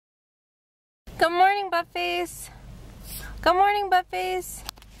Good morning, buttface. Good morning, buttface.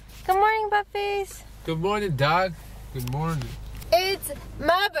 Good morning, buttface. Good morning, Dad. Good morning. It's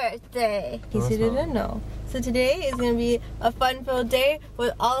my birthday. In case you didn't know. So today is going to be a fun-filled day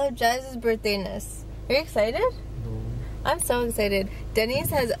with all of Jazz's birthdayness. Are you excited? No. I'm so excited. Denny's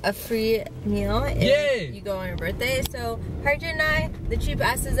has a free meal if you go on your birthday. So Harjit and I, the cheap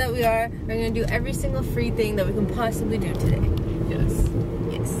asses that we are going to do every single free thing that we can possibly do today. Yes.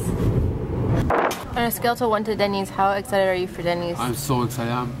 Yes. On a scale to 1 to Denny's, how excited are you for Denny's? I'm so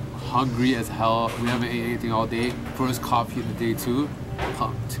excited. I'm hungry as hell. We haven't ate anything all day. First coffee of the day too.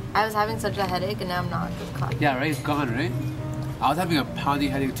 Pumped. I was having such a headache and now I'm not good coffee. Yeah, right? It's gone, right? I was having a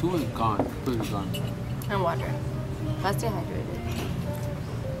pounding headache too. It's gone. Completely gone. And water. Let's stay hydrated.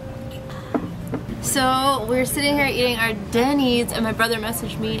 So we're sitting here eating our Denny's and my brother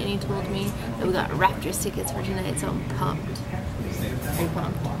messaged me and he told me that we got Raptors tickets for tonight, so I'm pumped. Are you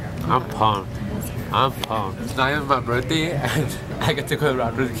pumped? I'm pumped. I'm pumped. It's not even my birthday and I get to go to the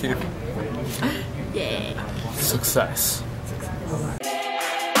Raptors game. Yeah. Success.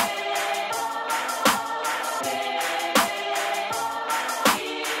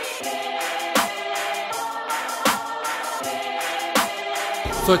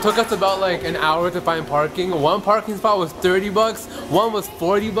 So it took us about like an hour to find parking. One parking spot was 30 bucks, one was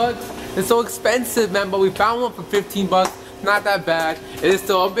 40 bucks. It's so expensive, man, but we found one for 15 bucks. Not that bad. It is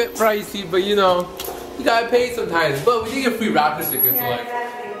still a bit pricey, but you know, you gotta pay sometimes. But we did get free Raptors tickets, so like,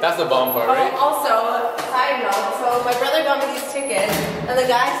 that's the bomb part, right? Also, side note, so my brother got me these tickets, and the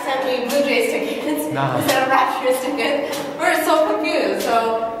guy sent me Blue Jays tickets instead of Raptors tickets. We're so confused,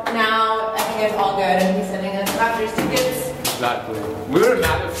 so now I think it's all good, and he's sending us Raptors tickets. Exactly. We were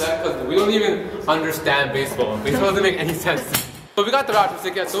mad upset because we don't even understand baseball. Baseball doesn't make any sense. But we got the Raptors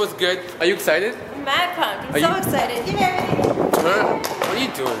tickets, so it's good. Are you excited? I'm mad pumped. I'm so excited. Yay! What are you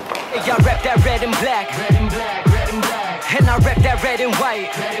doing? Y'all rep that red and black. Red and black, red and black. And I rep that red and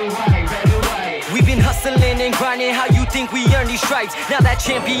white. Red and white, red and white. We've been hustling and grinding, how you think we earn these stripes? Now that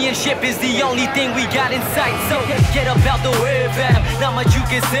championship is the only thing we got in sight. So get up out the way, fam. Not much you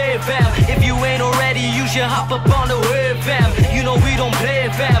can say, fam. If you ain't already, you should hop up on the way, fam. You know we don't play,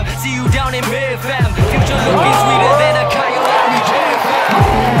 fam. See you down in May, fam. Future looking sweeter than a coyote,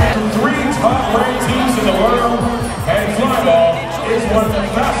 fam. 3 top-ranked teams in the world, and flyball is one of the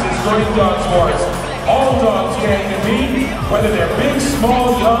fastest growing dog sports. All dogs can compete, whether they're big,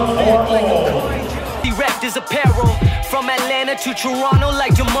 small, young, or old. The Raptors apparel, from Atlanta to Toronto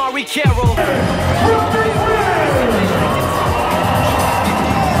like Jamari Carroll.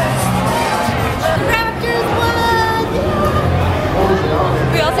 Raptors won!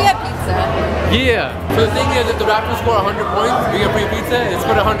 We also got pizza. Yeah. So the thing is, if the Raptors score 100 points, we get free pizza. If they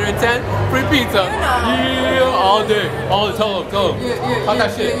score 110, free pizza. Yeah, all day. All the time. Tell them. How's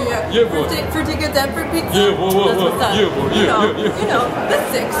that shit? Yeah, boy. For tickets and for pizza. Yeah, whoa. Yeah, boy. Yeah. You know, the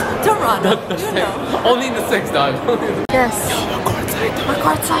 6. Toronto. You know. Only in the 6, dog. Yes. Yo, we're courtside. We're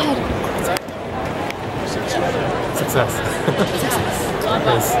courtside. Success.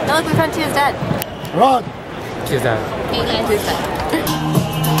 Yes. Now look, we found Tia's dad. Run. Tia's dad. And Tia's dad.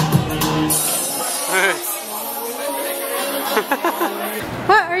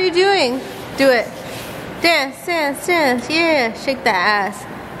 What are you doing? Do it. Dance, dance, dance. Yeah. Shake that ass.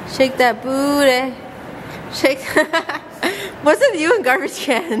 Shake that booty. Shake. What's with you and garbage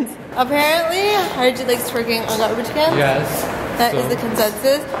cans? Apparently, Harjit likes twerking on garbage cans. Yes. That is the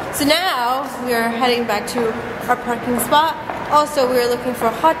consensus. So now we are heading back to our parking spot. Also, we are looking for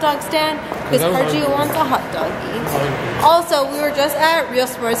a hot dog stand because Harjit wants a hot doggy. Also, we were just at Real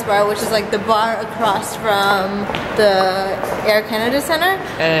Sports Bar, which is like the bar across from the Air Canada Center.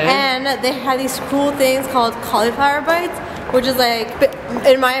 And they had these cool things called cauliflower bites, which is like,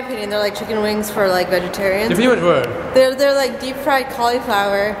 in my opinion, they're like chicken wings for like vegetarians. If you would word. They're like deep fried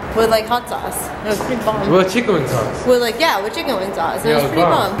cauliflower with like hot sauce. It was pretty bomb. With chicken wing sauce. With like, yeah, with chicken wing sauce. It was pretty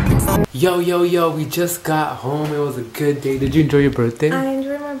bomb. Yo, we just got home. It was a good day. Did you enjoy your birthday? I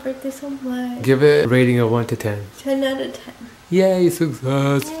enjoyed my birthday so much. Give it a rating of 1 to 10. 10 out of 10. Yay,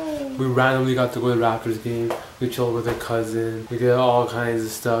 success. Yay. We randomly got to go to the Raptors game. We chilled with our cousin. We did all kinds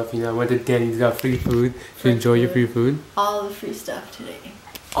of stuff. You know, went to Denny's, got free food. Did you enjoy your free food? All the free stuff today.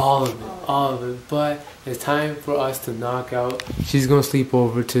 All of it. But it's time for us to knock out. She's gonna sleep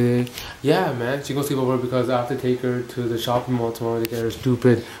over today. Yeah, man, she's gonna sleep over because I have to take her to the shopping mall tomorrow to get her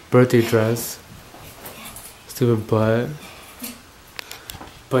stupid birthday dress. Stupid butt.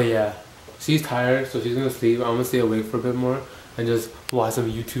 But yeah, she's tired, so she's gonna sleep. I'm gonna stay awake for a bit more and just watch some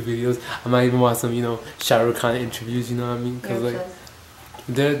YouTube videos. I might even watch some, you know, Shah Rukh Khan interviews. You know what I mean? Cause like,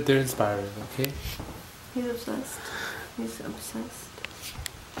 they're inspiring. Okay. He's obsessed. He's obsessed.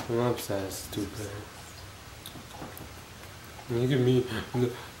 I'm obsessed, stupid. Look at me.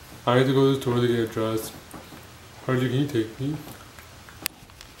 I had to go to the store to get a dress. Harjit, can you take me?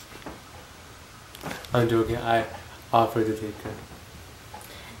 I'm joking. I offered to take her.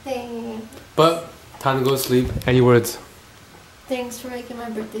 Thanks. But time to go to sleep. Any words? Thanks for making my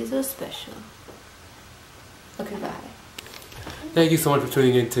birthday so special. Okay, bye. Thank you so much for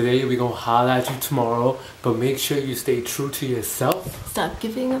tuning in today. We're gonna holler at you tomorrow, but make sure you stay true to yourself. Stop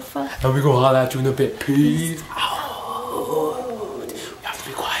giving a fuck. And we're gonna holler at you in a bit. Peace out. We have to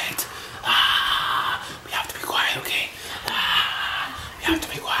be quiet. We have to be quiet, okay? We have to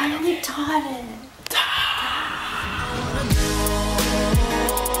be quiet, okay? I'm retarded.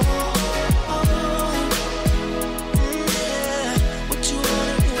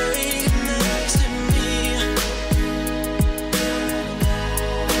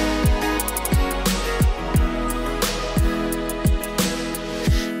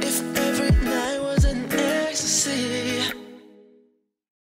 If every night was an ecstasy,